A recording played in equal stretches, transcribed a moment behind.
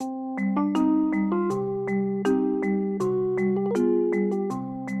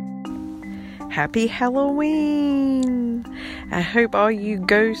Happy Halloween! I hope all you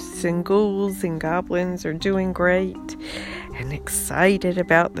ghosts and ghouls and goblins are doing great and excited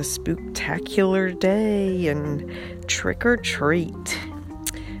about the spooktacular day and trick or treat.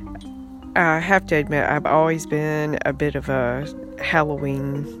 I have to admit, I've always been a bit of a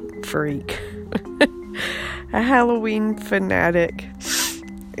Halloween freak, a Halloween fanatic.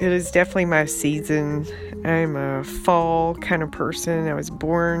 It is definitely my season. I'm a fall kind of person. I was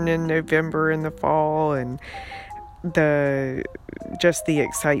born in November in the fall, and the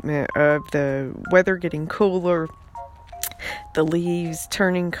excitement of the weather getting cooler, the leaves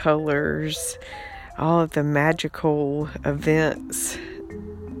turning colors, all of the magical events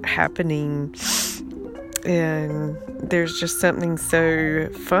happening, and there's just something so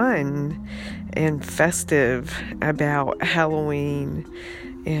fun and festive about Halloween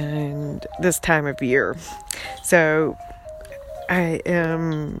and this time of year. So I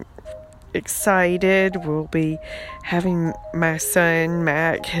am excited. We'll be having my son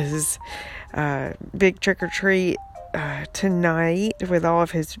Mac his big trick-or-treat tonight with all of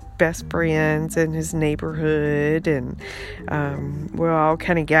his best friends in his neighborhood, and we'll all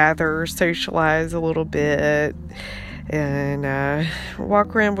kind of gather, socialize a little bit, and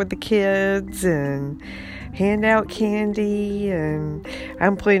walk around with the kids and hand out candy. And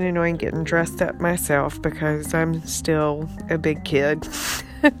I'm planning on getting dressed up myself because I'm still a big kid.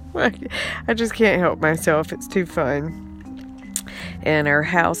 I just can't help myself. It's too fun. And our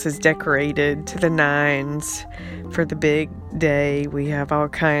house is decorated to the nines for the big day. We have all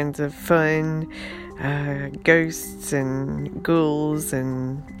kinds of fun ghosts and ghouls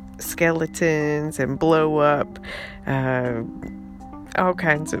and skeletons and blow up, all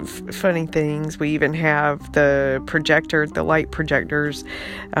kinds of funny things. We even have the light projectors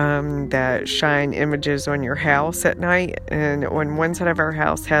that shine images on your house at night. And on one side of our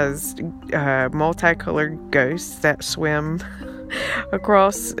house has multicolored ghosts that swim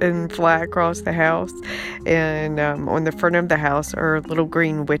across and fly across the house. And on the front of the house are little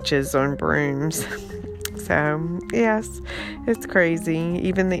green witches on brooms. So, yes, it's crazy.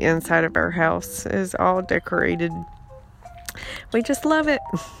 Even the inside of our house is all decorated. We just love it.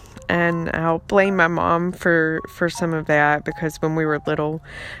 And I'll blame my mom for some of that, because when we were little,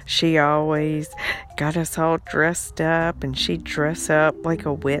 she always got us all dressed up, and she'd dress up like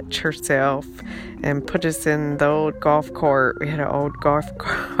a witch herself and put us in the old golf cart. We had an old golf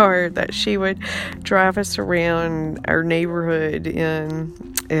cart that she would drive us around our neighborhood in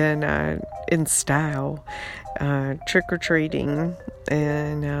style, trick-or-treating.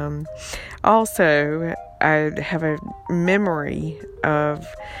 And also, I have a memory of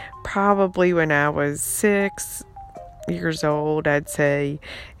probably when I was 6 years old, I'd say,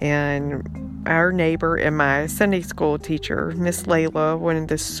 and our neighbor and my Sunday school teacher, Miss Layla, one of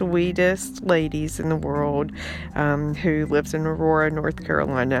the sweetest ladies in the world, who lives in Aurora, North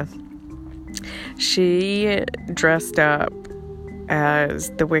Carolina, she dressed up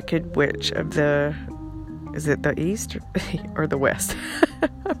as the Wicked Witch of is it the East or the West?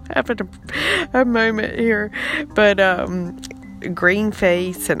 I'm having a moment here. But green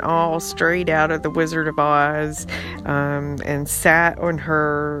face and all, straight out of the Wizard of Oz, and sat on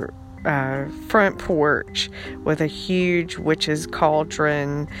her front porch with a huge witch's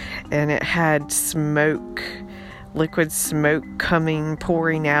cauldron, and it had liquid smoke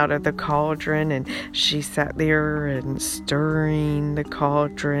pouring out of the cauldron, and she sat there and stirring the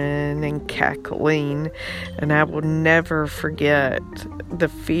cauldron and cackling. And I will never forget the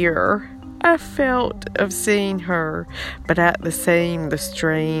fear I felt of seeing her, but at the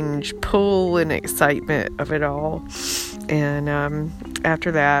strange pull and excitement of it all. And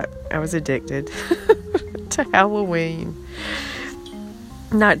after that, I was addicted to Halloween.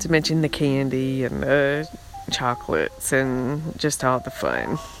 Not to mention the candy and the chocolates and just all the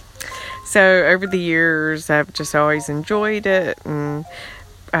fun. So over the years, I've just always enjoyed it and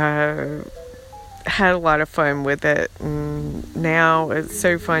had a lot of fun with it. And now it's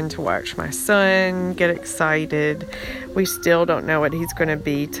so fun to watch my son get excited. We still don't know what he's going to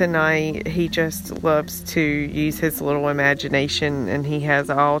be tonight. He just loves to use his little imagination, and he has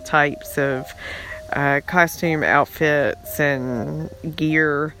all types of costume outfits and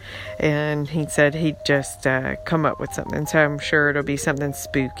gear, and he said he'd just come up with something, so I'm sure it'll be something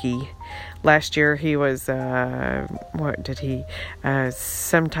spooky. Last year he was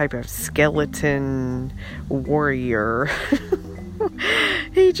some type of skeleton warrior.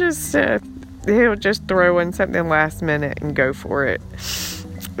 He'll just throw in something last minute and go for it.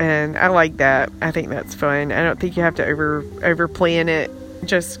 And I like that. I think that's fun. I don't think you have to over plan it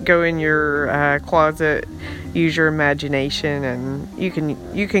just go in your closet, use your imagination, and you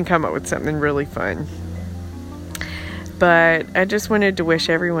can come up with something really fun. But I just wanted to wish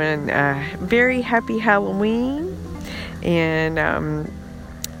everyone a very happy Halloween, and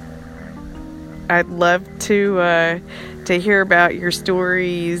I'd love to hear about your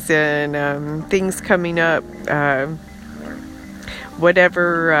stories and things coming up.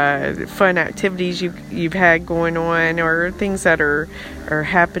 Whatever fun activities you've had going on, or things that are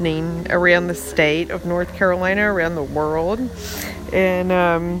happening around the state of North Carolina, around the world.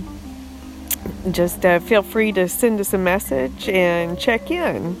 And just feel free to send us a message and check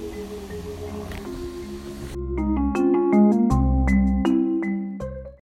in.